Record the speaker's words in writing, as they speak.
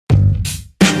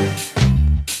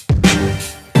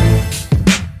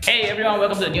everyone,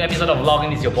 welcome to a new episode of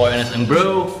Vlogging. This is your boy Ernest and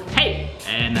bro. Hey!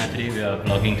 And today we are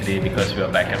vlogging because we are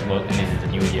back at work and this is the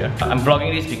new year. I'm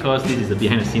vlogging this because this is the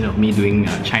behind the scene of me doing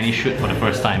a Chinese shoot for the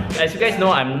first time. As you guys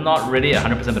know, I'm not really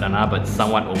 100% banana, but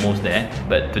somewhat almost there.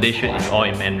 But today's shoot is all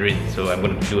in Mandarin, so I'm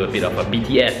going to do a bit of a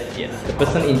BTS. Yes, the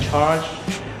person in charge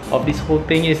of this whole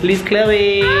thing is Lizz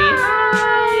Chloe.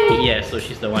 Hi! Yeah, so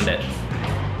she's the one that...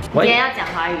 What?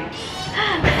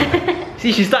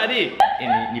 See, she started it.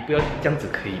 你不要这样子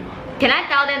可以吗? Can I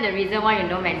tell them the reason why you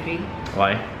know Mandarin?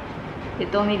 Why? You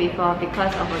told me before,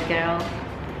 because of a girl.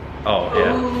 Oh,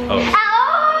 yeah. Oh.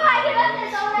 Oh, I cannot say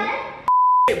so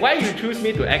bad. Why you choose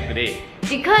me to act today?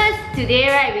 Because today,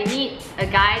 right, we need a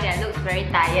guy that looks very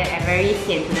tired and very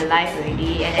sian to the life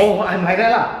already. And oh, I'm like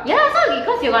that lah. Yeah, so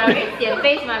because you got a very sian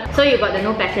face, man. So you got the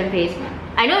no passion face.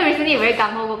 I know recently you're very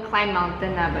gung-ho go climb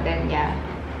mountain, but then yeah.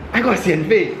 I got sian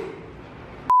face.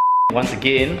 Once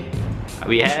again,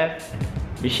 we have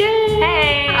Michelle.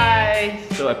 Hey! Hi!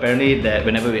 So apparently that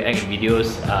whenever we act in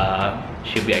videos,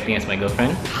 she'll be acting as my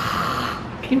girlfriend.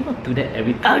 Can you not do that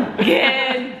every time?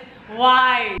 Again!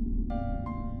 Why?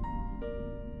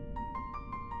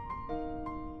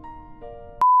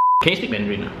 Can you speak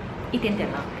Mandarin? 一点点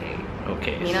啦，可以。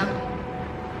 Okay. 你呢？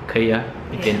可以啊，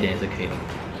一点点也是可以的。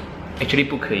Actually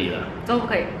不可以了。怎么不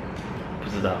可以？不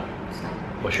知道。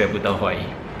我学不到华语。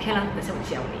 OK 啦，等下我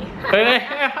教你。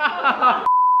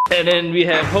And then we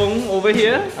have Hong over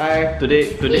here. Hi.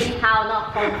 Today. Ni hao,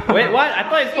 not home. Wait, what? I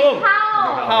thought it's Hong.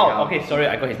 Hao. Hao. Okay, sorry,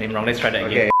 I got his name wrong. Let's try that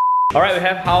again. Okay. Alright, we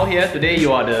have Hao here. Today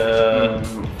you are the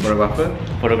photographer.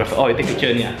 Oh, you take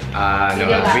picture, yeah? No,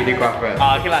 videographer.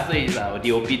 Okay lah, so he's our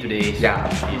DOP today. So yeah.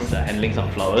 He's handling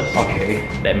some flowers. Okay.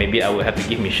 That maybe I will have to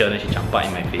give Michelle and she jump out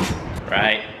in my face.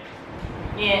 Right?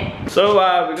 Yeah. So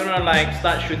we're gonna like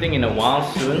start shooting in a while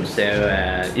soon. So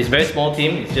it's a very small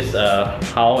team. It's just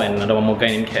Hao and another one more guy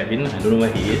named Kevin. I don't know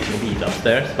where he is. Maybe he's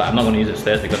upstairs, but I'm not gonna use the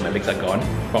stairs because my legs are gone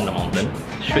from the mountain.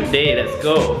 Shoot day, let's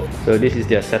go. So this is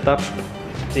their setup.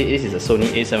 See, this is a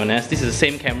Sony A7S. This is the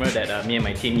same camera that me and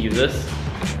my team uses.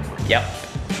 Yep.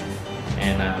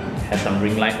 And has some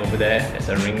ring light over there. There's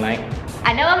a ring light.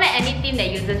 I never met any team that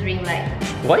uses ring light.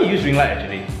 Why you use ring light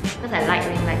actually? Because I like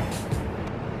ring light.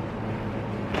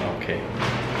 Okay.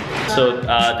 So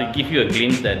to give you a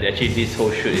glimpse that actually this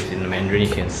whole shoot is in Mandarin, you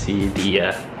can see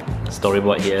the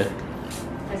storyboard here.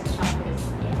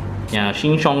 Yeah,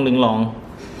 心胸玲珑，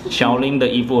小玲的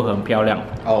衣服很漂亮。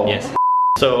Oh. Yes.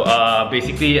 So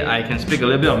basically, I can speak a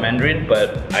little bit of Mandarin,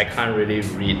 but I can't really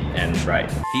read and write.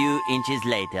 Few inches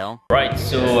later. Right.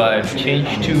 So I've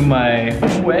changed to my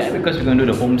homeware because we're gonna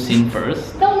do the home scene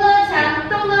first. 动歌场，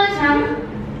动歌场。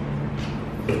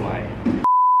 Why?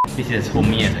 This is as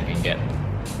homey as I can get.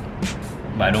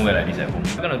 But I don't wear like this at home.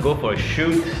 We're gonna go for a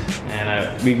shoot and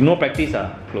we no practice,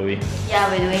 Chloe. Yeah,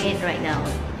 we're doing it right now.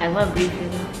 I want to brief you.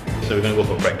 So we're gonna go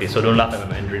for practice. So don't laugh at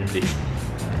my Mandarin, please.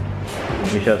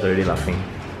 Michelle's already laughing.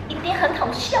 一定很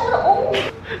好笑的哦。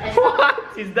What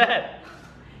is that?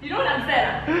 You don't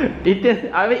understand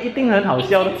一定很好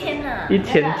笑的。一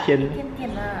天天。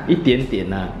一点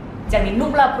点啊。讲你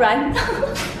录了，不然。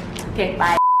OK，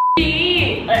 拜。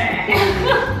OK，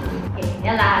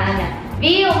 要来讲。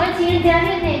B， 我们情人节去哪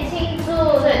里庆祝？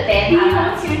对，等一下。我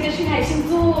们情人节去哪里庆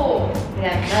祝？对，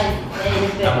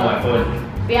那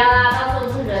不要啦，到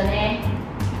处是人呢。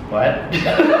What?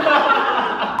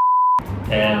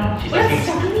 And she's asking. 巧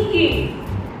克力。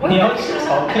你要吃巧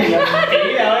克力啊？没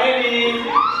有哎你，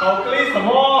巧克力什么？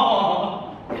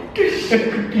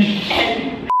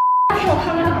而且我看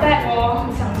那个 bag 哦，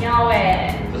很想要哎。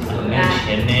这是很有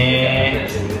钱呢。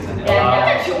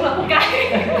太穷了，不该。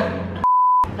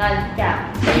那这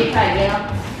样，继续看一遍哦。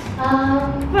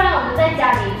不然我们在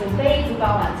家里准备烛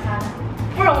光晚餐。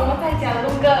不然我们在家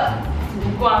弄个烛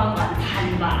光晚餐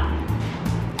吧。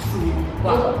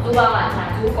烛光晚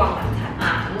餐，烛光晚餐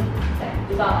啊，对，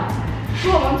烛光晚餐。是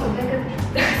我们准备个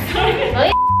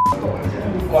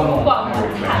烛光晚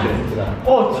餐。哦，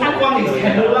烛光 is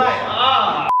candlelight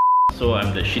啊。So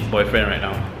I'm the shit boyfriend right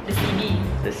now.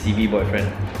 The CB boyfriend.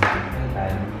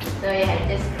 So yeah,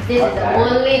 this is the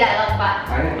only dialogue part.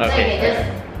 So you can just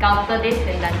counter this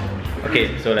thing then.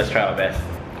 Okay, so let's try our best.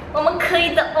 我们可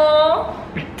以的哦。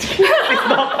It's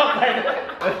not like that.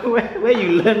 Where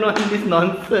you learn all this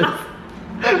nonsense?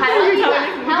 Taiwan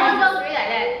girls really like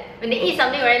that. When they eat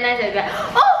something very nice, they'll be like,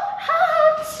 oh, 好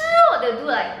好吃哦. They'll do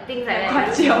like things like that.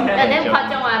 And then 夸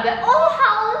张完，they'll be like, oh, 好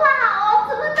辣哦，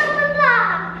怎么这么辣?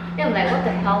 Then I'm like, what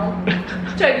the hell?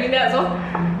 就你那说，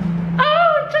哦，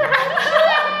这个好吃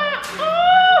啊！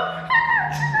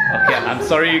 Okay, I'm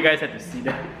sorry you guys had to see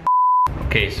that.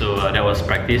 Okay, so that was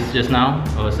practice just now.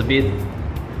 It was a bit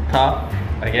tough,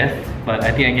 I guess, but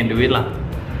I think I can do it lah.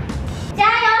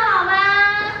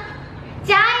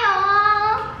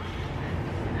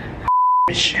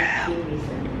 Michelle.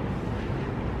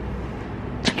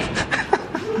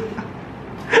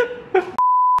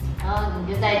 然后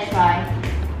你就再 try，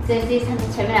这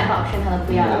前面2个 option 他都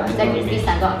不要了，再给第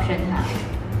3个 option 他。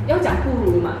要讲不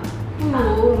如嘛？不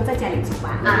如我们在家里煮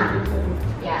吧。啊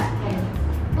，yeah，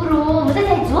 不如我们在家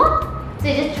里煮哦。所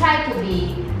以 just try to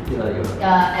be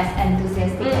as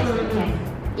enthusiastic as you can,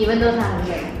 even though 他很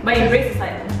远。But embrace is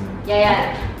like.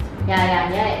 Yeah.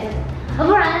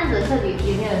 不然这样子彻底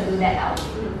有没有 do that out？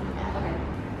 Okay.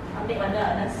 I'll take one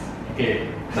Ernest. Okay,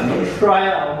 I'm gonna try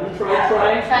out.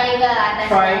 try 一个来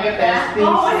Try 一个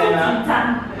testing 先啊。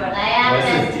来呀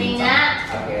testing 啊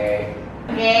OK。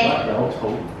 ，OK， 摇头。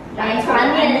来传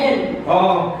念。哦。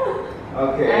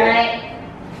OK。 Alright.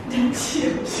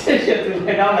 谢谢 to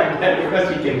lay down like that because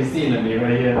we can see in the mirror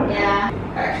here. Yeah.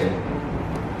 Action。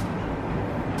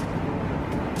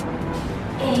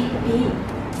 B，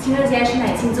 情人节去哪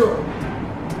里庆祝？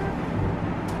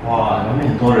哇，外面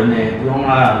很多人呢，不用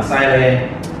啦，很晒嘞。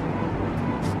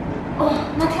哦，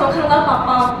那天我看到宝宝，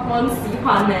我很喜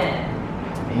欢呢。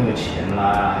没有钱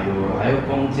啦，还有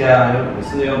公家，还有不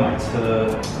是要买车，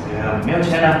对啊，没有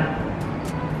钱啊。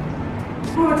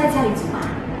不如在家里煮吧。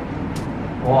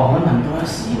哇，我们很多要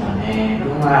洗碗呢，不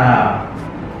用啦。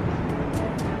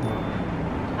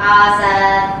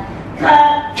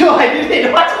cut. 就还是你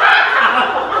的话。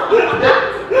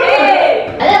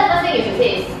I think the first thing you should say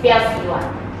is 不要洗碗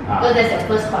because that's your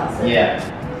first concern. Yeah.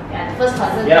 Yeah, the first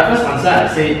concern. Yeah, first concern I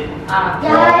say.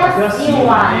 要洗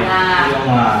碗啊！不用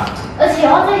啦。而且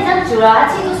哦，这里这样久了，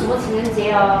庆祝什么情人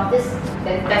节哦？That's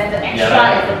the extra,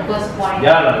 that's the first point. 呀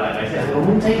了，来下，我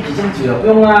们在一起这样久了，不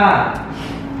用啦。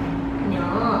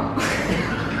No.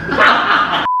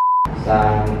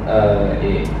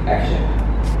 3、2、1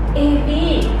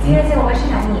 ，Action。B， 情人节我们去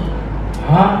哪里？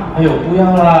啊，哎呦，不要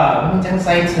啦，我们这样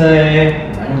塞车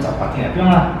诶，哪用找 parking 啊？不用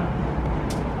啦。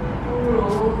不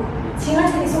如情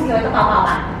人节你送给我一个包包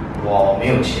吧。我没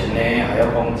有钱呢，还要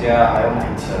公家，还要买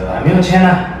车，还没有钱啊。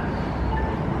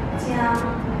这样，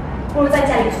不如在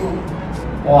家里煮。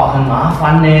哇，很麻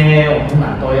烦呢，我们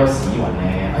懒惰要洗碗呢。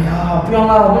哎呀，不用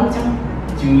啦，我们这样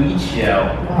就一起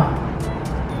了，不用啦。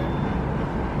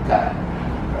干。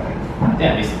I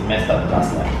think I messed up the last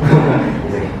line.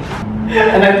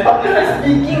 And I thought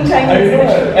Speaking Chinese.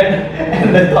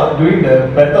 and I thought doing the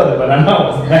banana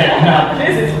was bad. Now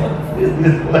this is what.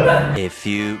 A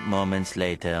few moments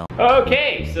later.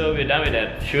 Okay, so we're done with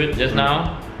that shoot just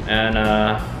now, and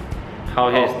how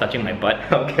he's touching my butt.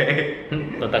 Okay.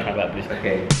 Don't touch my butt, please.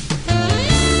 Okay.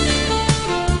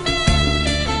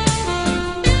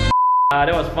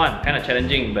 That was fun, kind of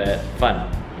challenging but fun.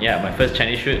 Yeah, my first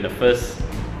Chinese shoot, the first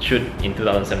shoot in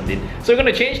 2017. So we're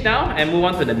gonna change now and move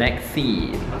on to the next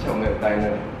scene. 而且我没有带那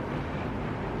个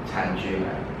餐具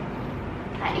来。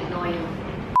I ignore you.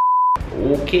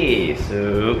 Okay, so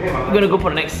we're gonna go for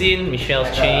the next scene.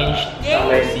 Michelle's changed.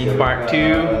 Scene part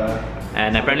 2.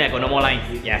 And apparently I got no more lines.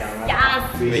 Yes. Yes.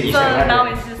 So now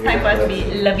it's just time for us to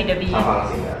be lovey-dovey. 它方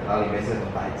形的，然后里面是很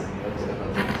白纸，你用这个东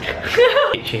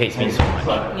西。She hates me so much.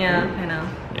 Yeah, I know.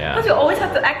 Yeah. Because you always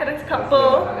have to act as a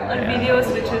couple on videos,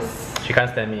 which is She can't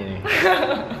stand me anyway.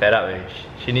 Fed up.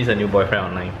 She needs a new boyfriend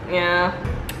online. yeah.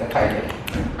 再快一点。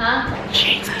 Huh? She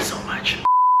hates me so much.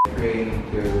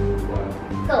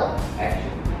 3、2、1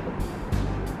 Go.，Action。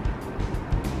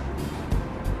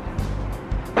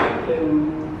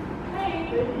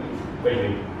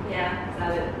 Wait. Yeah,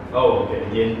 salad. Oh, okay.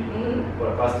 Again. Mm-hmm. For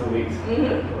the past 2 weeks.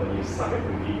 Mm-hmm. Oh, you suck at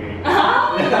cooking. I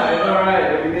know right,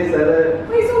 everyday salad.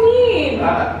 Why you so mean?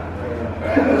 Ah.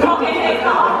 Okay,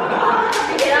 stop.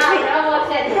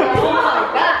 Oh my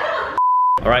god.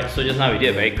 Alright, so just now we did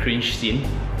a very cringe scene.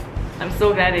 I'm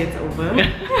so glad it's over.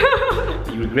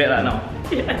 You regret that now?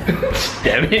 Yeah.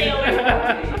 Damn it.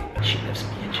 She loves me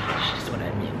and she's what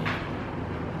I mean.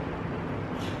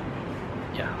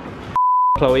 Yeah.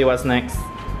 Chloe, what's next?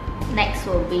 Next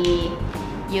will be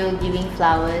you giving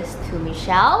flowers to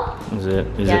Michelle, Is it?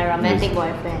 your romantic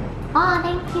boyfriend. Oh,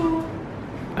 thank you.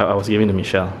 I was giving to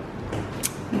Michelle.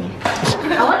 I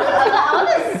want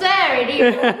to swear already.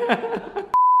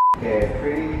 Okay,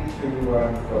 3, 2,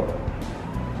 1, go.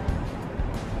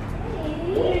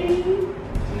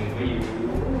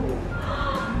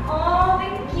 Oh,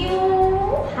 thank you.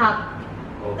 Hug.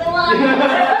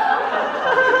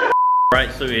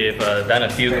 Right, so we've done a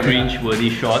few cringe-worthy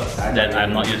shots that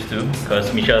I'm not used to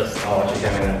because Michelle's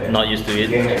not used to it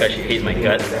because she hates my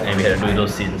guts and we had to do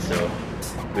those scenes, so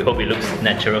we hope it looks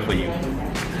natural for you.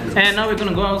 And now we're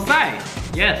gonna go outside.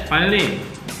 Yes, finally.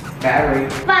 Barry.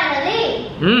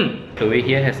 Finally. Chloe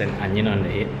here has an onion on the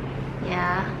head.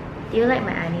 Yeah. Do you like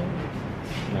my onion?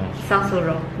 No. Sounds so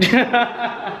wrong.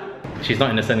 She's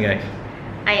not innocent, guys.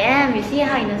 I am. You see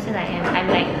how innocent I am. I'm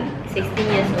like 16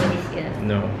 years old this year.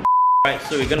 No. Alright,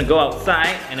 so we're gonna go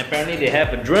outside and apparently they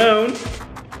have a drone.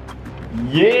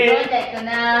 Yeah! Drone that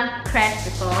gonna crash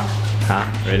before. Huh?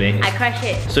 Really? I crashed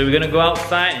it. So we're gonna go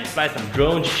outside and fly some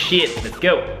drone shit. Let's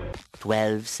go!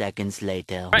 12 seconds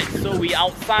later. Alright, so we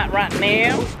outside right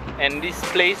now and this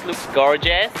place looks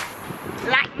gorgeous.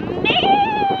 Like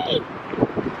me!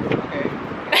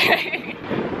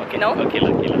 Okay, no? Okay,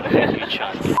 lucky.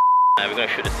 Chance. We're gonna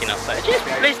shoot a scene outside. Actually,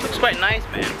 this place looks quite nice,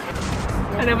 man.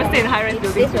 I never stayed in high-rise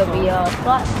buildings. This will be your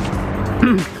spot.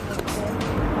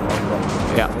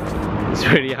 Yeah, it's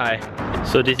really high.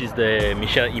 So this is the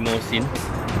Michelle emo scene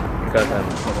because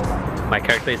my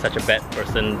character is such a bad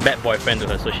person, bad boyfriend to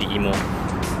her, so she emo.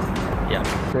 Yeah.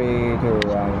 3, 2,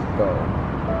 1, go.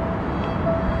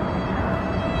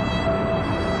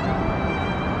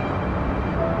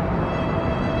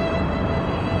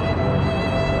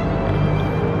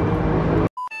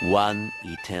 One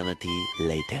eternity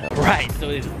later. Right, so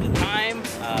this is the time.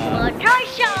 Drone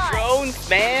shot! Drones,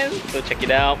 man. So check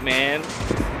it out, man.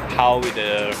 How with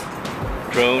the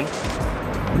drone.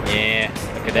 Yeah,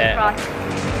 look at that.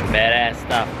 Badass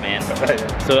stuff, man.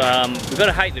 So we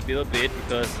gotta hide a little bit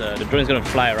because the drone is gonna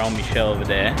fly around Michelle over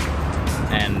there,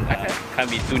 and can't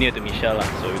be too near to Michelle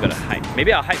lah. So we gotta hide.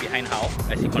 Maybe I'll hide behind Hao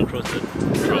as he controls the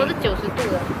drone.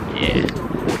 Yeah.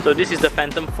 So this is the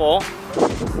Phantom 4.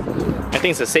 I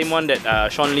think it's the same one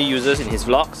that Sean Lee uses in his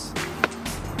vlogs.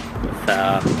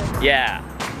 Yeah.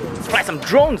 Let's fly some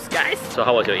drones, guys. So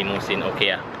how was your emo scene? Okay,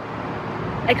 yeah.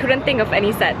 I couldn't think of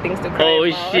any sad things to cry Oh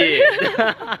about. shit!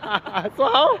 So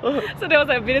how? So there was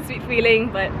like a bittersweet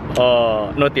feeling, but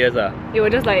Oh, no tears ah? it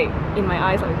was just like in my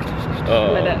eyes, like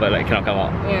Oh, like that. but like cannot come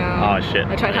out. Yeah. Oh shit.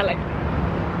 I tried hard, like,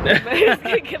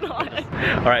 but it cannot.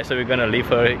 Alright, so we're gonna leave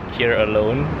her here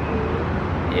alone.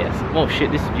 Yes. Oh shit,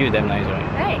 this view is damn nice, right?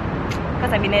 Right,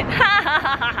 because I'm in it.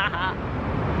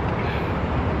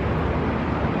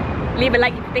 Leave a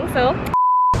like if you think so.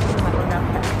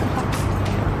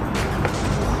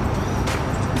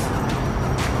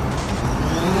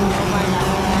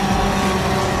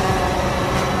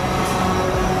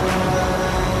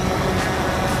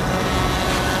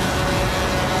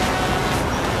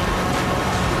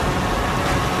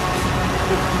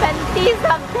 Panties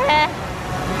up there.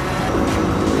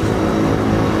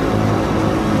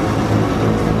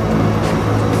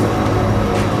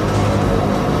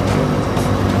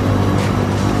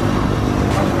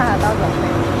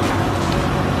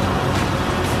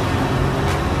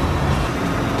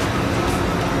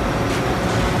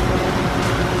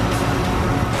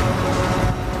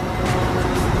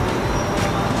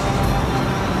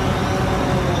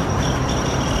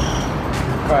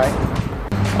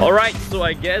 Alright, so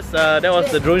I guess that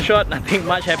was the drone shot. Nothing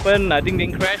much happened, nothing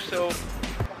didn't crash, so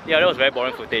yeah, that was very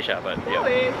boring footage, but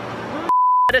yeah.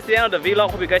 That's the end of the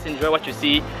vlog. Hope you guys enjoy what you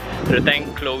see. To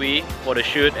thank Chloe for the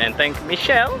shoot and thank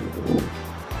Michelle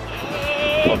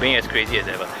for being as crazy as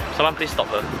ever. Someone please stop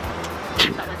her.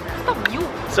 Stop you.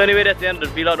 So anyway, that's the end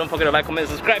of the vlog. Don't forget to like, comment, and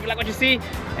subscribe if you like what you see.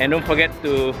 And don't forget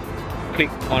to click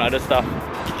on other stuff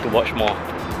to watch more.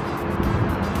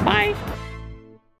 Bye!